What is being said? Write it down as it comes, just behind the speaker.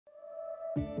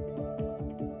The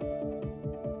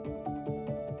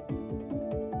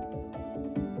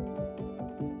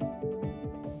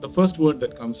first word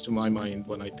that comes to my mind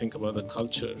when I think about the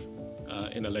culture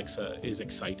in Alexa is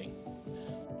exciting.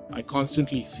 I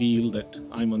constantly feel that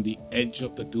I'm on the edge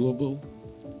of the doable,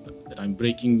 that I'm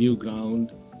breaking new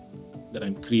ground, that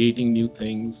I'm creating new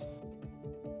things.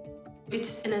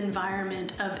 It's an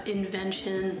environment of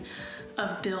invention,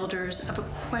 of builders, of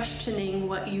questioning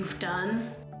what you've done.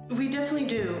 We definitely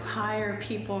do hire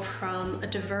people from a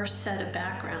diverse set of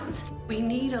backgrounds. We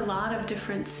need a lot of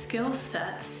different skill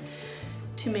sets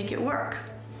to make it work.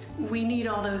 We need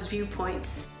all those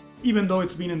viewpoints. Even though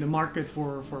it's been in the market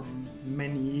for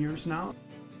many years now,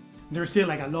 there's still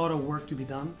like a lot of work to be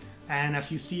done. And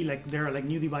as you see, like there are like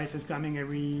new devices coming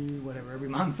every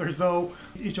month or so.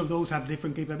 Each of those have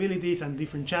different capabilities and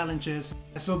different challenges.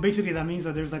 So basically that means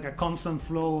that there's like a constant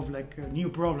flow of like new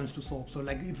problems to solve. So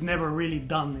like it's never really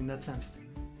done in that sense.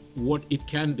 What it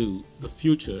can do, the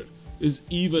future, is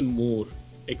even more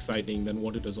exciting than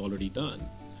what it has already done.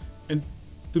 And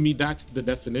to me, that's the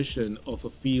definition of a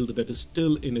field that is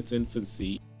still in its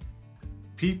infancy.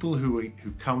 People who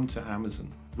come to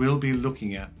Amazon will be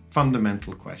looking at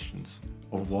fundamental questions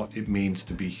of what it means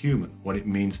to be human, what it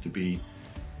means to be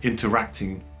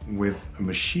interacting with a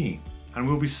machine, and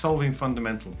we'll be solving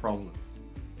fundamental problems.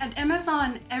 At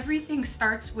Amazon, everything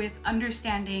starts with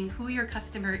understanding who your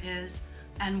customer is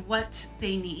and what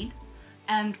they need,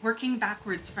 and working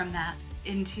backwards from that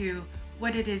into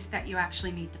what it is that you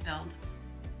actually need to build.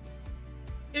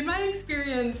 In my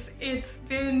experience, it's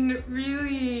been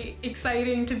really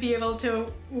exciting to be able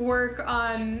to work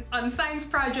on science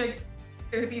projects.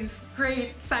 There are these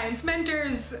great science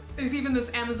mentors. There's even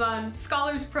this Amazon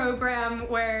Scholars Program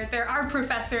where there are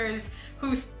professors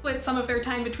who split some of their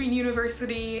time between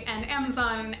university and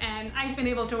Amazon, and I've been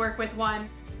able to work with one.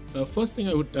 The first thing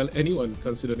I would tell anyone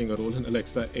considering a role in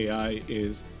Alexa AI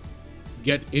is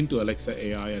get into Alexa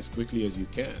AI as quickly as you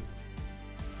can.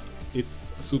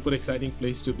 It's a super exciting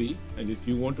place to be, and if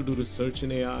you want to do research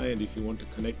in AI and if you want to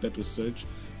connect that research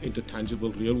into tangible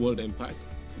real-world impact,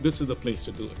 this is the place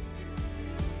to do it.